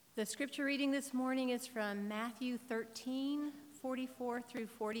The scripture reading this morning is from Matthew 13, 44 through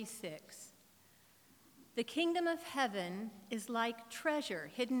 46. The kingdom of heaven is like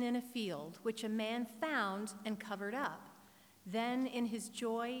treasure hidden in a field, which a man found and covered up. Then in his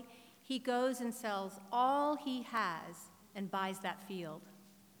joy, he goes and sells all he has and buys that field.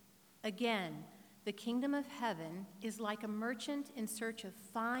 Again, the kingdom of heaven is like a merchant in search of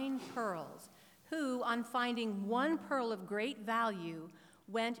fine pearls, who, on finding one pearl of great value,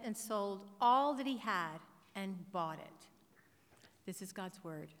 went and sold all that he had and bought it. This is God's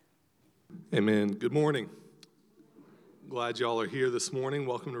word. Amen. Good morning. Glad y'all are here this morning.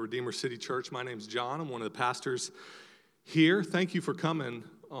 Welcome to Redeemer City Church. My name's John. I'm one of the pastors here. Thank you for coming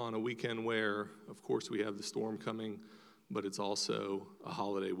on a weekend where, of course, we have the storm coming, but it's also a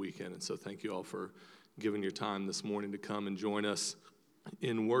holiday weekend. And so thank you all for giving your time this morning to come and join us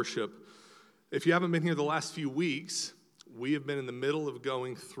in worship. If you haven't been here the last few weeks, we have been in the middle of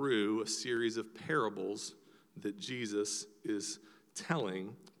going through a series of parables that Jesus is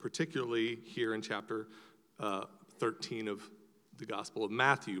telling, particularly here in chapter 13 of the Gospel of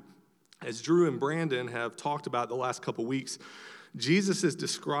Matthew. As Drew and Brandon have talked about the last couple weeks, Jesus is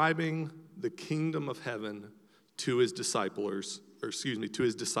describing the kingdom of heaven to his disciples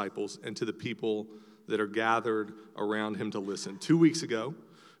and to the people that are gathered around him to listen. 2 weeks ago,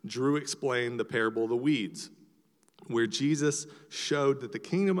 Drew explained the parable of the weeds, where Jesus showed that the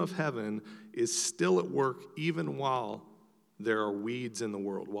kingdom of heaven is still at work even while there are weeds in the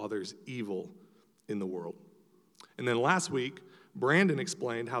world, while there's evil in the world. And then last week, Brandon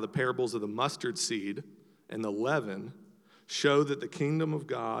explained how the parables of the mustard seed and the leaven show that the kingdom of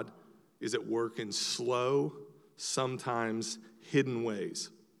God is at work in slow, sometimes hidden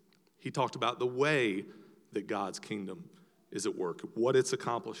ways. He talked about the way that God's kingdom is at work, what it's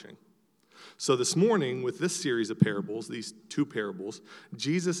accomplishing. So this morning, with this series of parables, these two parables,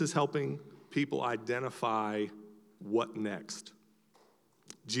 Jesus is helping people identify what next.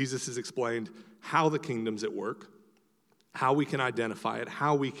 Jesus has explained how the kingdom's at work, how we can identify it,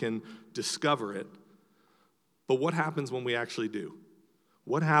 how we can discover it. But what happens when we actually do?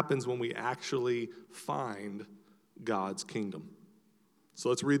 What happens when we actually find God's kingdom? So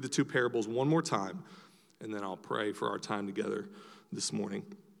let's read the two parables one more time, and then I'll pray for our time together this morning.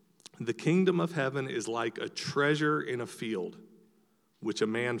 The kingdom of heaven is like a treasure in a field, which a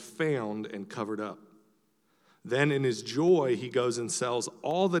man found and covered up. Then in his joy, he goes and sells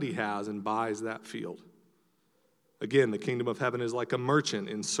all that he has and buys that field. Again, the kingdom of heaven is like a merchant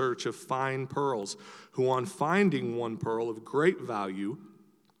in search of fine pearls, who on finding one pearl of great value,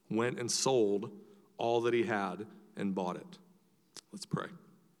 went and sold all that he had and bought it. Let's pray.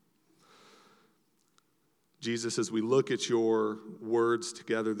 Jesus, as we look at your words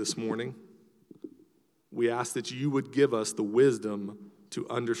together this morning, we ask that you would give us the wisdom to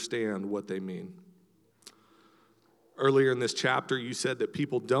understand what they mean. Earlier in this chapter, you said that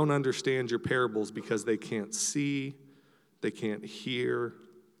people don't understand your parables because they can't see, they can't hear,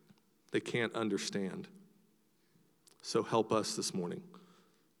 they can't understand. So help us this morning.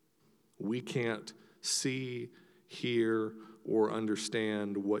 We can't see, hear, or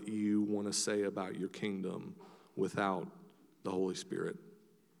understand what you want to say about your kingdom without the Holy Spirit.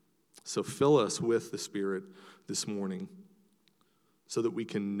 So fill us with the Spirit this morning so that we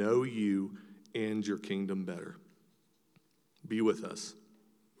can know you and your kingdom better. Be with us.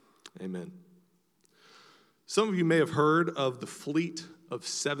 Amen. Some of you may have heard of the fleet of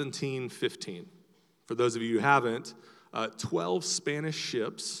 1715. For those of you who haven't, 12 Spanish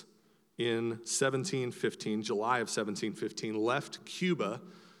ships in 1715, July of 1715, left Cuba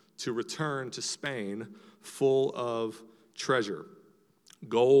to return to Spain full of treasure,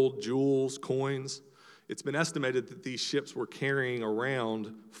 gold, jewels, coins. It's been estimated that these ships were carrying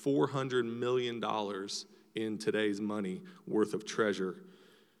around $400 million in today's money worth of treasure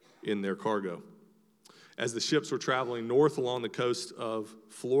in their cargo. As the ships were traveling north along the coast of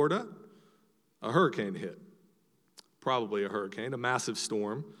Florida, a hurricane hit. Probably a hurricane, a massive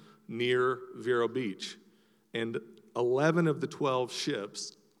storm near Vero Beach, and 11 of the 12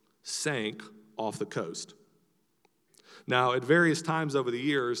 ships sank off the coast. Now, at various times over the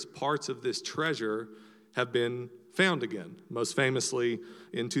years, parts of this treasure have been found again. Most famously,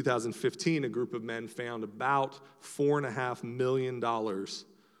 in 2015, a group of men found about $4.5 million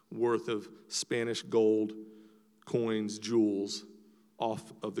worth of Spanish gold, coins, jewels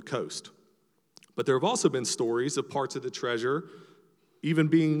off of the coast. But there have also been stories of parts of the treasure even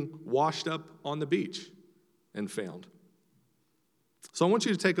being washed up on the beach and found. So I want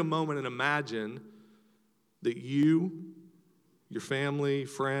you to take a moment and imagine that you, your family,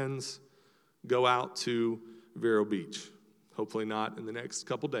 friends, go out to Vero Beach. hopefully not in the next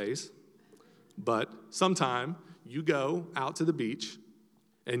couple days, but sometime you go out to the beach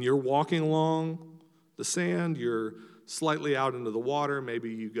and you're walking along the sand, you're slightly out into the water, maybe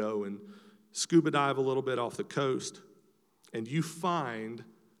you go and scuba dive a little bit off the coast, and you find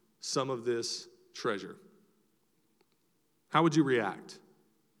some of this treasure. How would you react?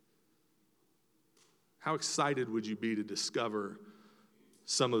 How excited would you be to discover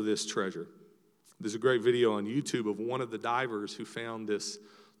some of this treasure? There's a great video on YouTube of one of the divers who found this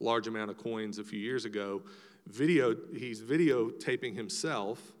large amount of coins a few years ago. He's videotaping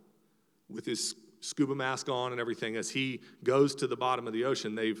himself with his scuba mask on and everything as he goes to the bottom of the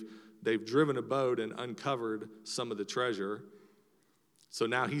ocean. They've driven a boat and uncovered some of the treasure. So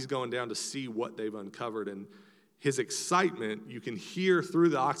now he's going down to see what they've uncovered, and his excitement, you can hear through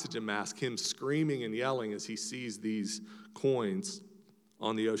the oxygen mask him screaming and yelling as he sees these coins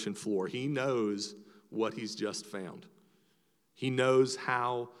on the ocean floor. He knows what he's just found. He knows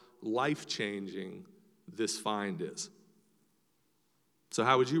how life-changing this find is. So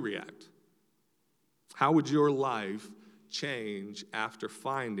how would you react? How would your life change after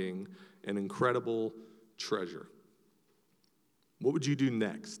finding an incredible treasure? What would you do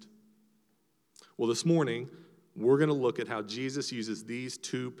next? Well, this morning, we're going to look at how Jesus uses these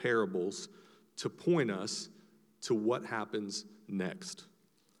two parables to point us to what happens next.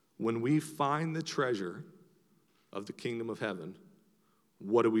 When we find the treasure of the kingdom of heaven,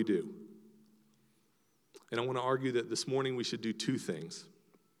 what do? And I want to argue that this morning we should do two things.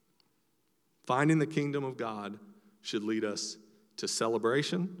 Finding the kingdom of God should lead us to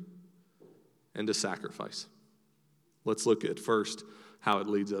celebration and to sacrifice. Let's look at first how it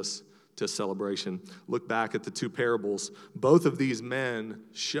leads us to celebration. Look back at the two parables. Both of these men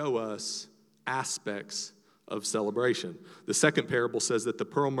show us aspects of celebration. The second parable says that the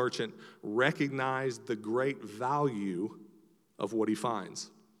pearl merchant recognized the great value of what he finds.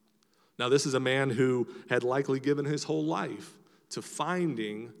 Now, this is a man who had likely given his whole life to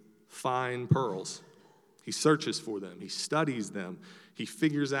finding fine pearls. He searches for them. He studies them. He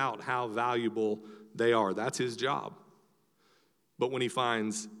figures out how valuable they are. That's his job. But when he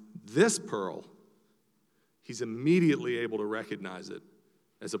finds this pearl, he's immediately able to recognize it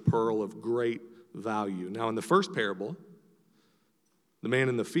as a pearl of great value. Now, in the first parable, the man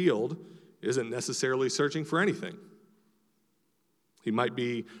in the field isn't necessarily searching for anything. He might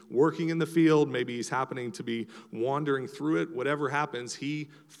be working in the field, maybe he's happening to be wandering through it. Whatever happens, he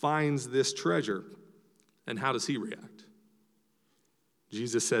finds this treasure. And how does he react?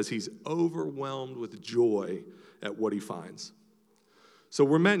 Jesus says he's overwhelmed with joy at what he finds. So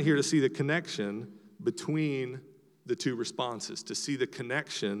we're meant here to see the connection between the two responses, to see the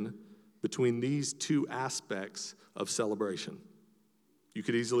connection between these two aspects of celebration. You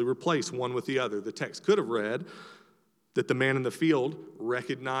could easily replace one with the other. The text could have read that the man in the field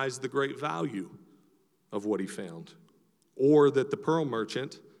recognized the great value of what he found, or that the pearl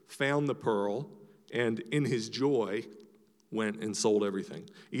merchant found the pearl and in his joy went and sold everything.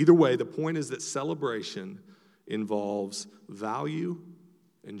 Either way, the point is that celebration involves value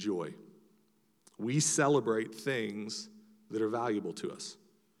and joy. We celebrate things that are valuable to us.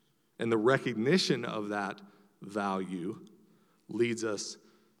 And the recognition of that value leads us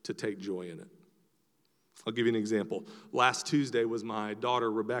to take joy in it. I'll give you an example. Last Tuesday was my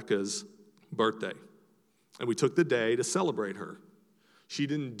daughter Rebecca's birthday, and we took the day to celebrate her. She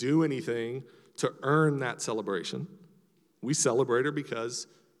didn't do anything to earn that celebration. We celebrate her because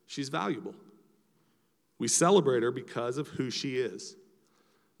she's valuable. We celebrate her because of who she is.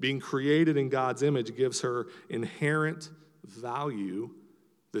 Being created in God's image gives her inherent value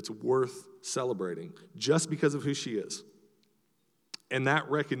that's worth celebrating just because of who she is. And that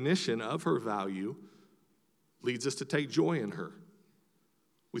recognition of her value leads us to take joy in her.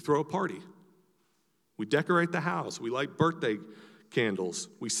 We throw a party. We decorate the house. We light birthday candles.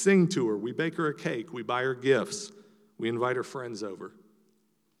 We sing to her. We bake her a cake. We buy her gifts. We invite her friends over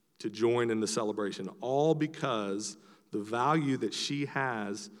to join in the celebration, all because the value that she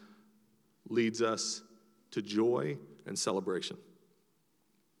has leads us to joy and celebration.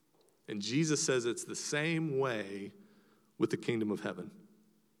 And Jesus says it's the same way with the kingdom of heaven.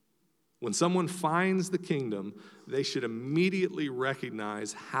 When someone finds the kingdom, they should immediately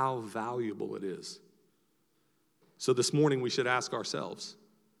recognize how valuable it is. So this morning we should ask ourselves,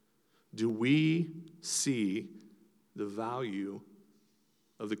 do we see the value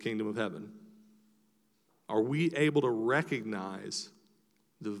of the kingdom of heaven? Are we able to recognize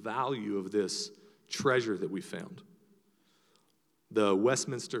the value of this treasure that we found? The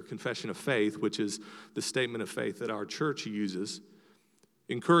Westminster Confession of Faith, which is the statement of faith that our church uses,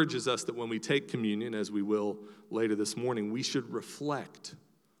 encourages us that when we take communion, as we will later this morning, we should reflect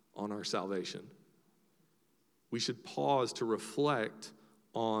on our salvation. We should pause to reflect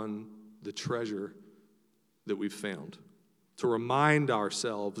on the treasure that we've found, to remind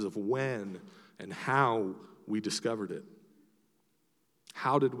ourselves of when and how we discovered it.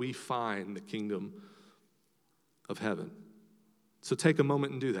 How did we find the kingdom of heaven? So take a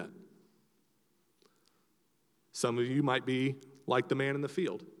moment and do that. Some of you might be like the man in the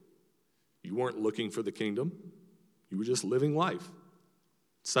field. You weren't looking for the kingdom. You were just living life.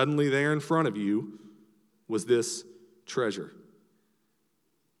 Suddenly there in front of you was this treasure.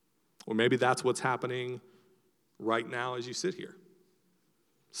 Or maybe that's what's happening right now as you sit here.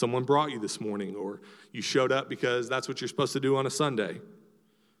 Someone brought you this morning, or you showed up because that's what you're supposed to do on a Sunday.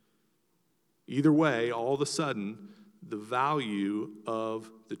 Either way, all of a sudden, the value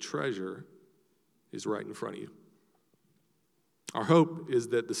of the treasure is right in front of you. Our hope is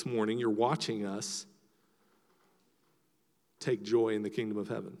that this morning you're watching us take joy in the kingdom of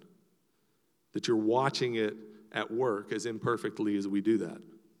heaven, that you're watching it at work as imperfectly as we do that.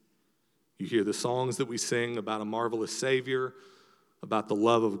 You hear the songs that we sing about a marvelous Savior, about the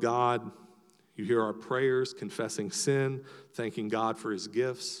love of God. You hear our prayers, confessing sin, thanking God for his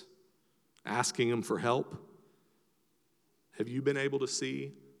gifts, asking him for help. Have you been able to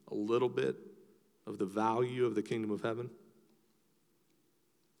see a little bit of the value of the kingdom of heaven?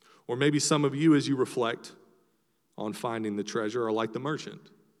 Or maybe some of you, as you reflect on finding the treasure, are like the merchant.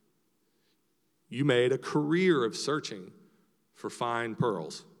 You made a career of searching for fine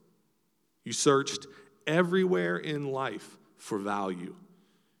pearls. You searched everywhere in life for value.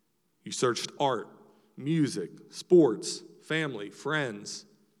 You searched art, music, sports, family, friends,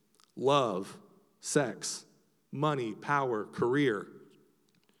 love, sex, money, power, career.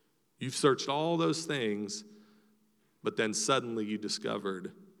 You've searched all those things, but then suddenly you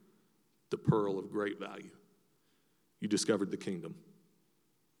discovered the pearl of great value. You discovered the kingdom.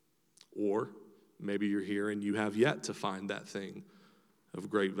 Or maybe you're here and you have yet to find that thing of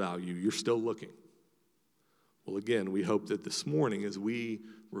great value. You're still looking. Well, again, we hope that this morning, as we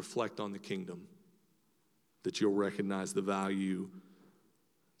reflect on the kingdom, that you'll recognize the value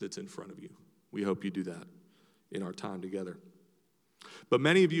that's in front of you. We hope you do that in our time together. But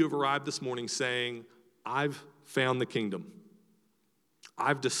many of you have arrived this morning saying, I've found the kingdom.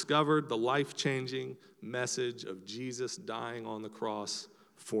 I've discovered the life-changing message of Jesus dying on the cross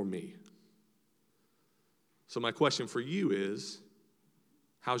for me. So my question for you is,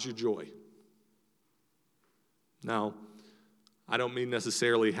 how's your joy? Now, I don't mean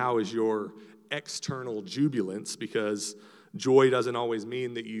necessarily how is your external jubilance, because joy doesn't always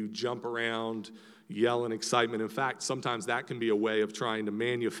mean that you jump around, yell in excitement. In fact, sometimes that can be a way of trying to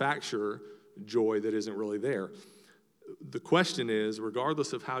manufacture joy that isn't really there. The question is,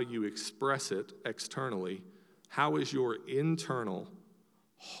 regardless of how you express it externally, how is your internal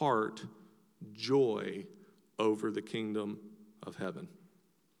heart joy over the kingdom of heaven?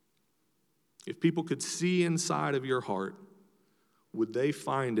 If people could see inside of your heart, would they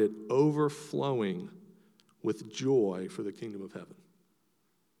find it overflowing with joy for the kingdom of heaven?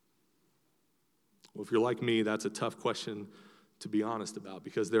 Well, if you're like me, that's a tough question to be honest about,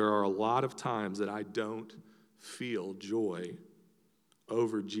 because there are a lot of times that I don't feel joy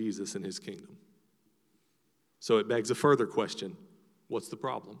over Jesus and his kingdom. So it begs a further question. What's the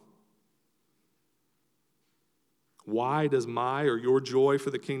problem? Why does my or your joy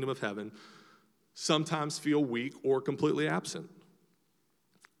for the kingdom of heaven sometimes feel weak or completely absent?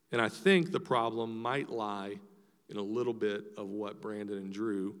 And I think the problem might lie in a little bit of what Brandon and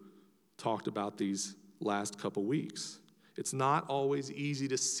Drew talked about these last couple weeks. It's not always easy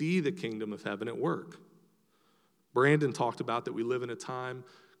to see the kingdom of heaven at work. Brandon talked about that we live in a time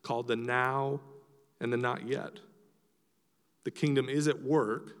called the now and the not yet. The kingdom is at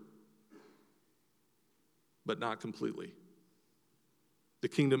work, but not completely. The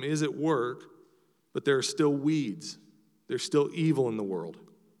kingdom is at work, but there are still weeds. There's still evil in the world.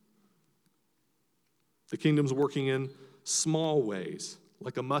 The kingdom's working in small ways,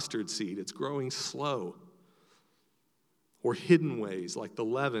 like a mustard seed. It's growing slow. Or hidden ways, like the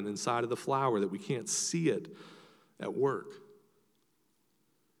leaven inside of the flour that we can't see it at work.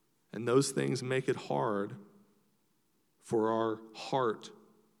 And those things make it hard for our heart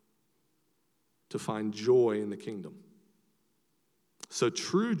to find joy in the kingdom. So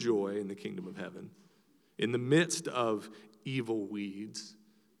true joy in the kingdom of heaven, in the midst of evil weeds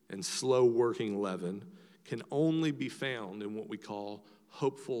and slow working leaven, can only be found in what we call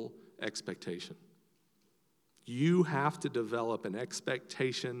hopeful expectation. You have to develop an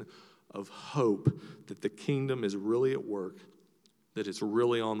expectation of hope that the kingdom is really at work that it's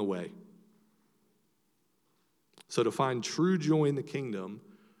really on the way. So to find true joy in the kingdom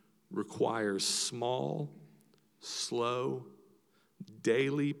requires small, slow,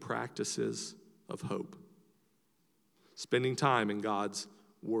 daily practices of hope. Spending time in God's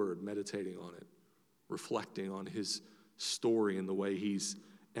word, meditating on it, reflecting on his story and the way he's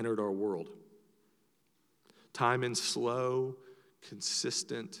entered our world. Time in slow,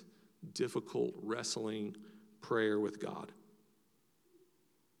 consistent, difficult wrestling prayer with God.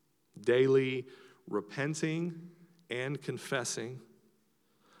 Daily repenting and confessing,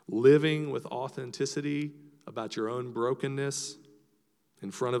 living with authenticity about your own brokenness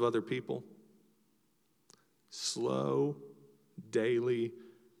in front of other people. Slow, daily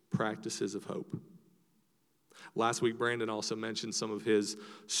practices of hope. Last week, Brandon also mentioned some of his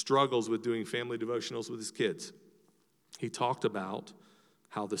struggles with doing family devotionals with his kids. He talked about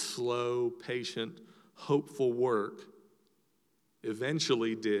how the slow, patient, hopeful work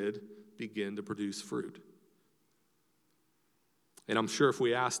eventually did begin to produce fruit. And I'm sure if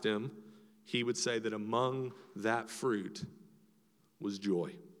we asked him, he would say that among that fruit was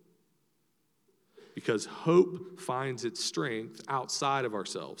joy. Because hope finds its strength outside of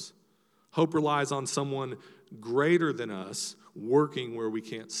ourselves. Hope relies on someone greater than us working where we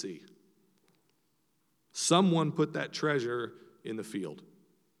can't see. Someone put that treasure in the field.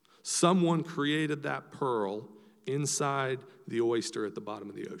 Someone created that pearl inside the oyster at the bottom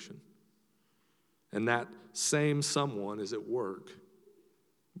of the ocean. And that same someone is at work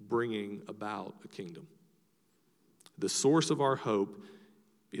bringing about a kingdom. The source of our hope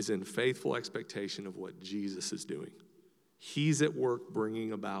is in faithful expectation of what Jesus is doing. He's at work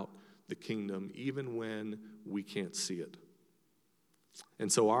bringing about the kingdom even when we can't see it.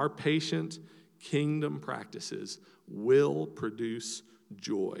 And so our patient kingdom practices will produce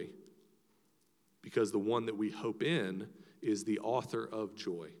joy because the one that we hope in is the author of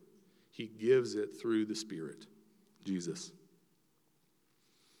joy. He gives it through the Spirit, Jesus.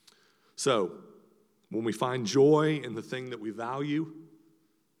 So, when we find joy in the thing that we value,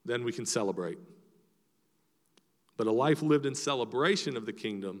 then we can celebrate. But a life lived in celebration of the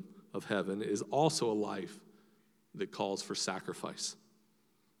kingdom of heaven is also a life that calls for sacrifice.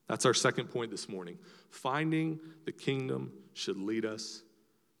 That's our second point this morning. Finding the kingdom should lead us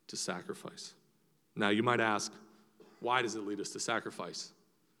to sacrifice. Now, you might ask, why does it lead us to sacrifice?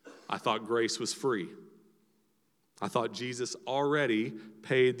 I thought grace was free. I thought Jesus already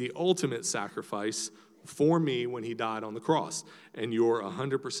paid the ultimate sacrifice for me when he died on the cross. And you're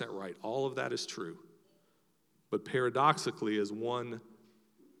 100% right. All of that is true. But paradoxically, as one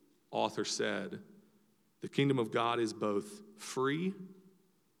author said, the kingdom of God is both free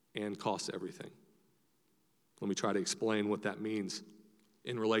and costs everything. Let me try to explain what that means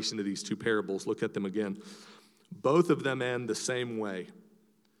in relation to these two parables. Look at them again. Both of them end the same way.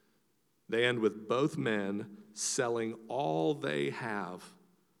 They end with both men selling all they have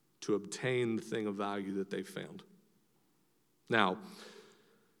to obtain the thing of value that they found. Now,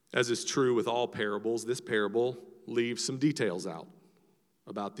 as is true with all parables, this parable leaves some details out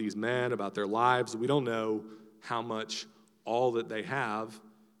about these men, about their lives. We don't know how much all that they have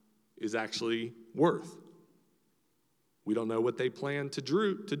is actually worth. We don't know what they plan to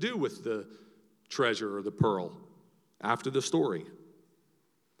do with the treasure or the pearl after the story,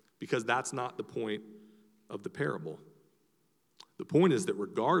 because that's not the point of the parable. The point is that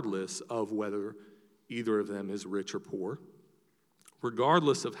regardless of whether either of them is rich or poor,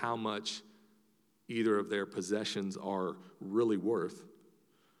 regardless of how much either of their possessions are really worth,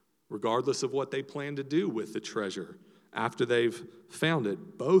 regardless of what they plan to do with the treasure after they've found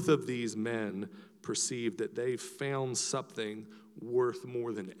it, both of these men perceive that they've found something worth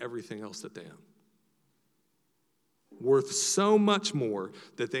more than everything else that they own. Worth so much more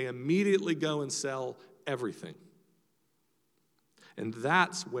that they immediately go and sell everything. And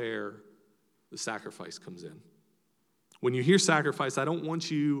that's where the sacrifice comes in. When you hear sacrifice, I don't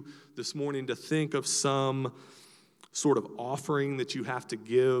want you this morning to think of some sort of offering that you have to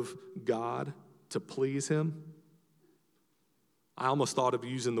give God to please him. I almost thought of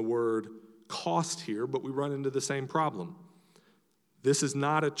using the word cost here, but we run into the same problem. This is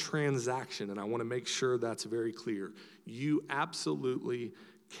not a transaction, and I want to make sure that's very clear. You absolutely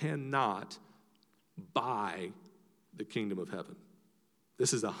cannot buy the kingdom of heaven.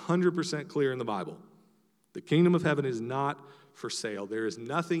 This is 100% clear in the Bible. The kingdom of heaven is not for sale. There is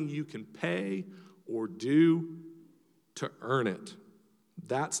nothing you can pay or do to earn it.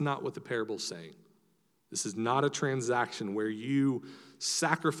 That's not what the parable is saying. This is not a transaction where you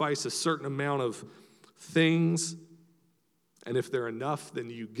sacrifice a certain amount of things, and if they're enough, then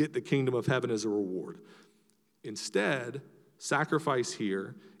you get the kingdom of heaven as a reward. Instead, Sacrifice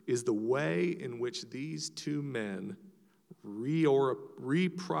here is the way in which these two men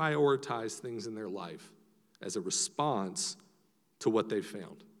reprioritize things in their life as a response to what they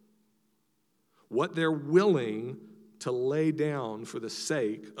found. What they're willing to lay down for the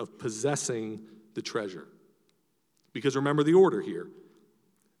sake of possessing the treasure. Because remember the order here.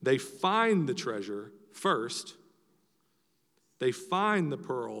 They find the treasure first. They find the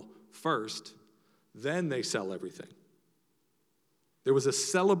pearl first. Then they sell everything. There was a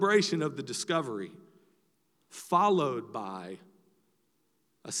celebration of the discovery, followed by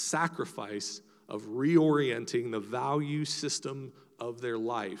a sacrifice of reorienting the value system of their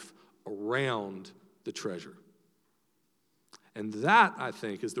life around the treasure. And that, I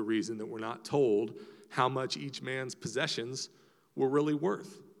think, is the reason that we're not told how much each man's possessions were really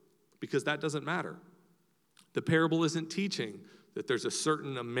worth, because that doesn't matter. The parable isn't teaching that there's a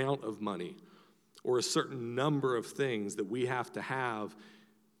certain amount of money or a certain number of things that we have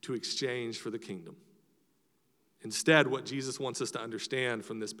to exchange for the kingdom. Instead, what Jesus wants us to understand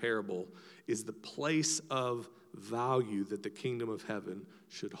from this parable is the place of value that the kingdom of heaven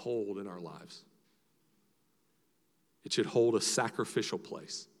should hold in our lives. It should hold a sacrificial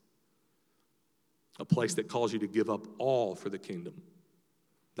place, a place that calls you to give up all for the kingdom.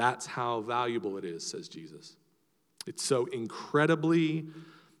 That's how valuable it is, says Jesus. It's so incredibly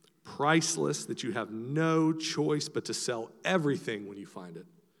priceless that you have no choice but to sell everything when you find it,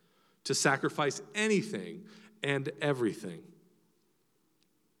 to sacrifice anything and everything.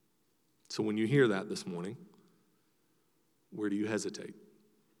 So when you hear that this morning, where do you hesitate?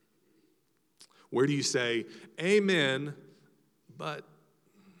 Where do you say, amen, but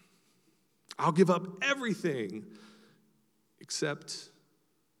I'll give up everything except,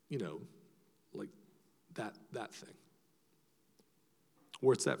 like that thing?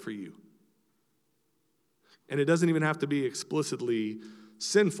 What's that for you? And it doesn't even have to be explicitly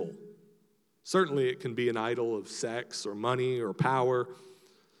sinful. Certainly it can be an idol of sex or money or power,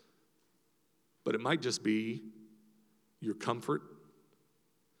 but it might just be your comfort,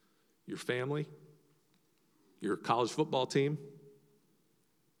 your family, your college football team.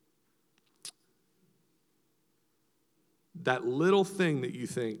 That little thing that you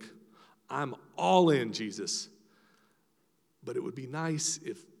think, I'm all in, Jesus, but it would be nice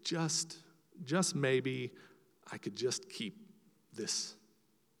if just maybe I could just keep this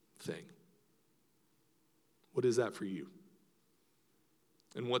thing. What is that for you?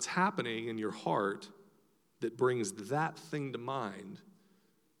 And what's happening in your heart that brings that thing to mind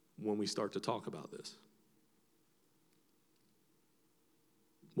when we start to talk about this?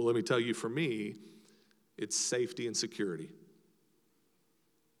 Well, let me tell you, for me, it's safety and security.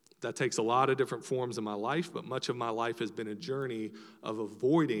 That takes a lot of different forms in my life, but much of my life has been a journey of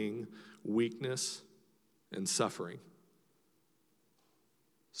avoiding weakness and suffering.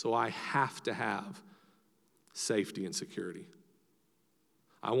 So I have to have safety and security.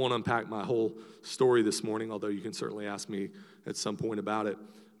 I won't unpack my whole story this morning, although you can certainly ask me at some point about it.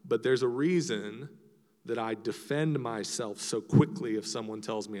 But there's a reason that I defend myself so quickly if someone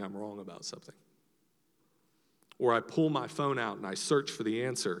tells me I'm wrong about something. Or I pull my phone out and I search for the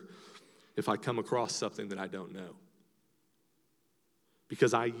answer if I come across something that I don't know.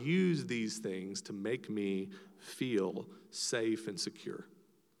 Because I use these things to make me feel safe and secure.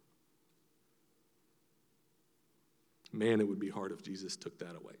 Man, it would be hard if Jesus took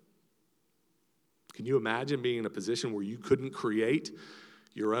that away. Can you imagine being in a position where you couldn't create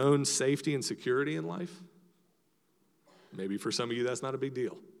your own safety and security in life? Maybe for some of you that's not a big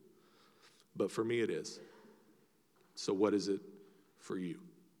deal, but for me it is. So what is it for you?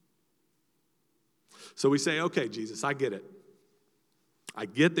 So we say, okay, Jesus, I get it. I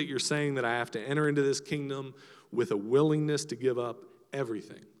get that you're saying that I have to enter into this kingdom with a willingness to give up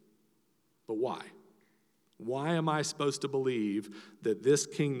everything. But why? Why am I supposed to believe that this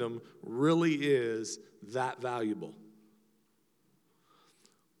kingdom really is that valuable?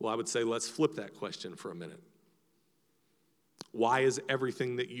 Well, I would say let's flip that question for a minute. Why is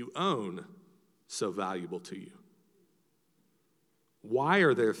everything that you own so valuable to you? Why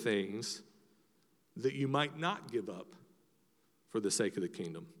are there things that you might not give up for the sake of the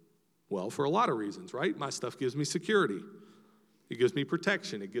kingdom? Well, for a lot of reasons, right? My stuff gives me security. It gives me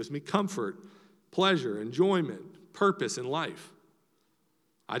protection. It gives me comfort, pleasure, enjoyment, purpose in life.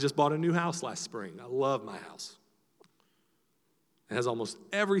 I just bought a new house last spring. I love my house. It has almost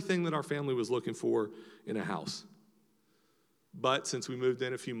everything that our family was looking for in a house. But since we moved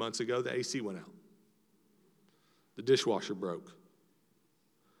in a few months ago, the AC went out. The dishwasher broke.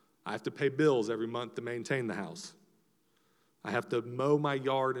 I have to pay bills every month to maintain the house. I have to mow my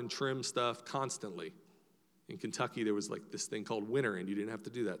yard and trim stuff constantly. In Kentucky, there was like this thing called winter, and you didn't have to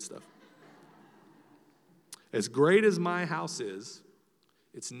do that stuff. As great as my house is,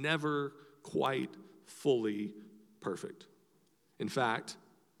 it's never quite fully perfect. In fact,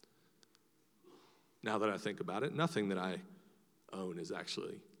 now that I think about it, nothing that I own is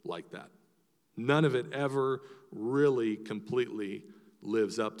actually like that. None of it ever really completely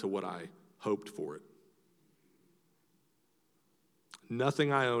lives up to what I hoped for it.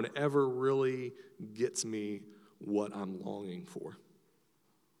 Nothing I own ever really gets me what I'm longing for.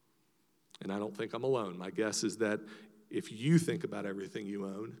 And I don't think I'm alone. My guess is that if you think about everything you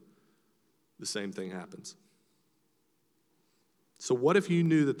own, the same thing happens. So what if you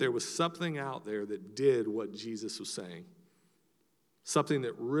knew that there was something out there that did what Jesus was saying? Something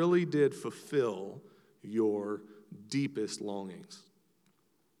that really did fulfill your deepest longings,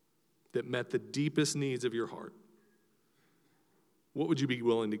 that met the deepest needs of your heart. What would you be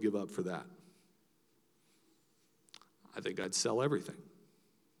willing to give up for that? I think I'd sell everything.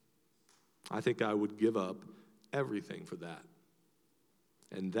 I think I would give up everything for that.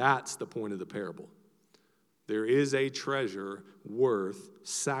 And that's the point of the parable. There is a treasure worth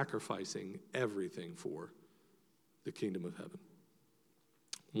sacrificing everything for, the kingdom of heaven.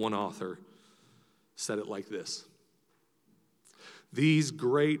 One author said it like this: "These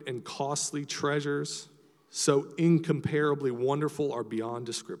great and costly treasures, so incomparably wonderful, are beyond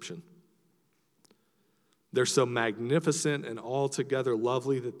description. They're so magnificent and altogether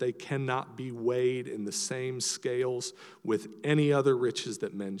lovely that they cannot be weighed in the same scales with any other riches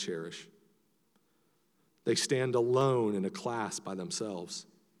that men cherish. They stand alone in a class by themselves.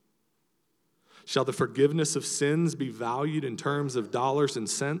 Shall the forgiveness of sins be valued in terms of dollars and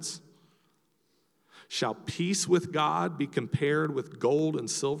cents? Shall peace with God be compared with gold and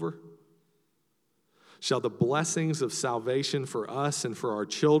silver? Shall the blessings of salvation for us and for our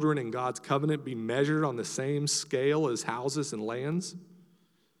children in God's covenant be measured on the same scale as houses and lands?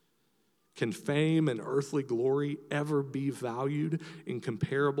 Can fame and earthly glory ever be valued in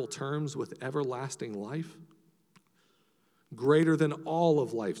comparable terms with everlasting life? Greater than all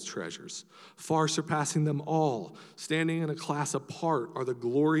of life's treasures, far surpassing them all, standing in a class apart, are the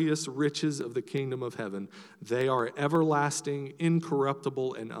glorious riches of the kingdom of heaven. They are everlasting,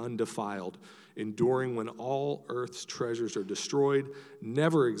 incorruptible, and undefiled, enduring when all earth's treasures are destroyed,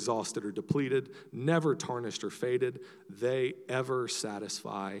 never exhausted or depleted, never tarnished or faded. They ever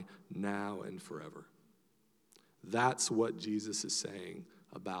satisfy now and forever." That's what Jesus is saying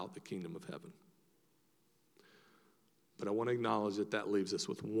about the kingdom of heaven. But I want to acknowledge that leaves us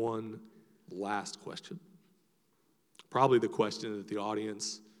with one last question. Probably the question that the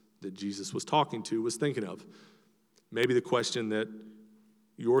audience that Jesus was talking to was thinking of. Maybe the question that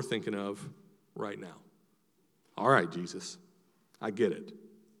you're thinking of right now. All right, Jesus, I get it.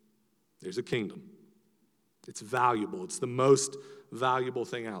 There's a kingdom. It's valuable. It's the most valuable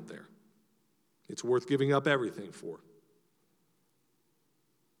thing out there. It's worth giving up everything for.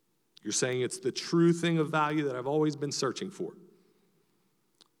 You're saying it's the true thing of value that I've always been searching for.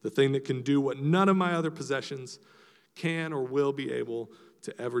 The thing that can do what none of my other possessions can or will be able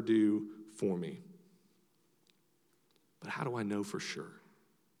to ever do for me. But how do I know for sure?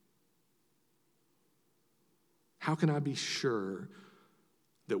 How can I be sure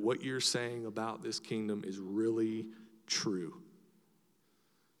that what you're saying about this kingdom is really true?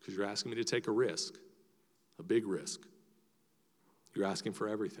 Because you're asking me to take a risk, a big risk. You're asking for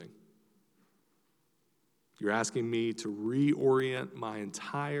everything. You're asking me to reorient my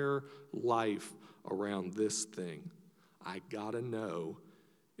entire life around this thing. I gotta know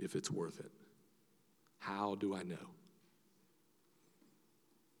if it's worth it. How do I know?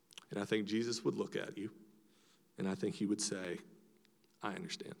 And I think Jesus would look at you, and I think he would say, I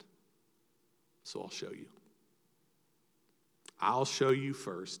understand. So I'll show you. I'll show you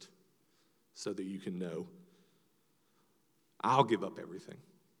first so that you can know. I'll give up everything.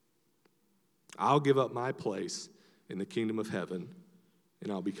 I'll give up my place in the kingdom of heaven,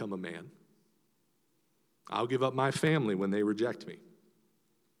 and I'll become a man. I'll give up my family when they reject me.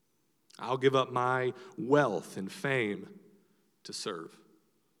 I'll give up my wealth and fame to serve.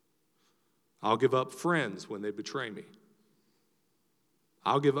 I'll give up friends when they betray me.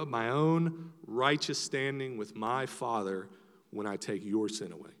 I'll give up my own righteous standing with my Father when I take your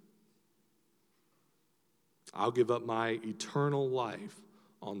sin away. I'll give up my eternal life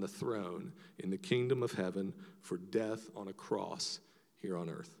on the throne in the kingdom of heaven for death on a cross here on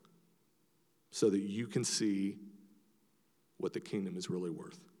earth so that you can see what the kingdom is really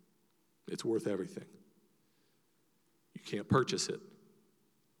worth. It's worth everything. You can't purchase it,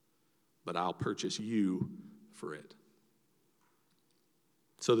 but I'll purchase you for it.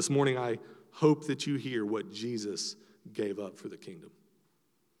 So this morning I hope that you hear what Jesus gave up for the kingdom.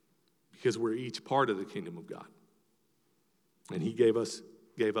 Because we're each part of the kingdom of God. And he gave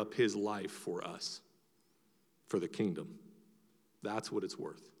up his life for us, for the kingdom. That's what it's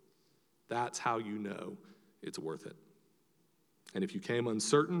worth. That's how you know it's worth it. And if you came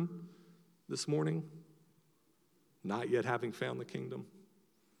uncertain this morning, not yet having found the kingdom,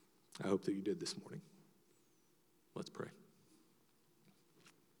 I hope that you did this morning. Let's pray.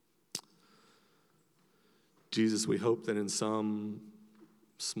 Jesus, we hope that in some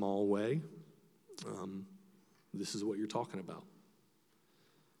small way, this is what you're talking about.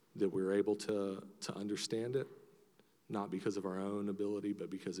 That we're able to understand it, not because of our own ability, but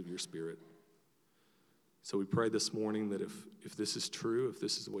because of your Spirit. So we pray this morning that if this is true, if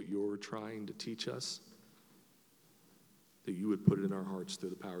this is what you're trying to teach us, that you would put it in our hearts through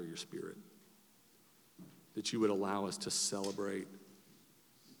the power of your Spirit. That you would allow us to celebrate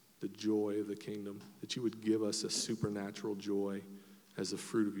the joy of the kingdom. That you would give us a supernatural joy as a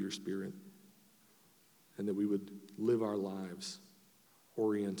fruit of your Spirit. And that we would live our lives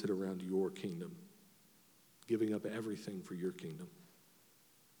oriented around your kingdom. Giving up everything for your kingdom.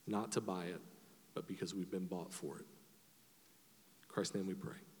 Not to buy it, but because we've been bought for it. In Christ's name we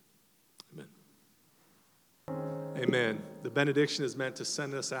pray. Amen. Amen. The benediction is meant to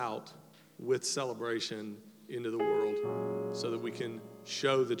send us out with celebration into the world so that we can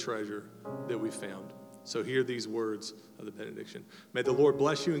show the treasure that we found. So hear these words of the benediction. May the Lord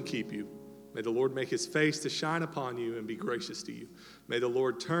bless you and keep you. May the Lord make his face to shine upon you and be gracious to you. May the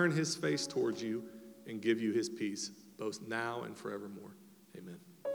Lord turn his face towards you and give you his peace, both now and forevermore. Amen.